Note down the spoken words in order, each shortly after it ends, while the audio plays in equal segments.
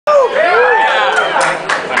Okay,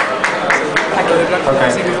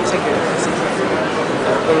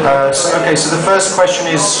 so the first question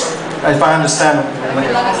is, if I understand,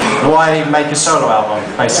 why make a solo album?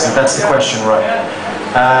 Basically, that's the question, right?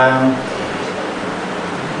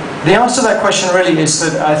 The answer to that question really is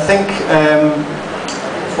that I think,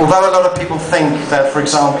 although a lot of people think that, for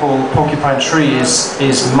example, Porcupine Tree is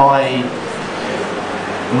my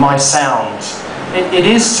sound, it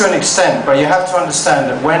is to an extent, but you have to understand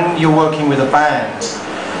that when you're working with a band,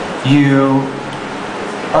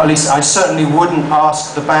 at least I certainly wouldn't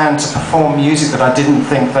ask the band to perform music that I didn't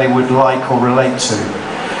think they would like or relate to.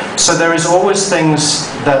 So there is always things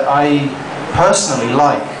that I personally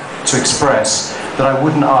like to express that I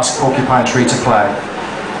wouldn't ask Porcupine Tree to play.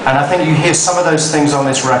 And I think you hear some of those things on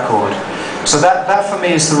this record. So that for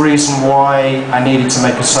me is the reason why I needed to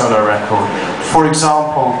make a solo record. For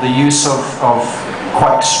example, the use of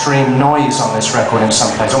quite extreme noise on this record in some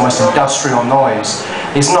places, almost industrial noise,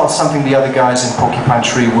 is not something the other guys in Porcupine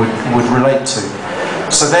Tree would relate to.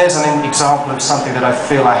 So there's an example of something that I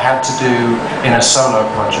feel I had to do in a solo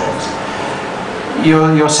project.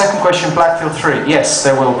 Your second question, Blackfield 3, yes,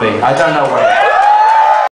 there will be. I don't know where.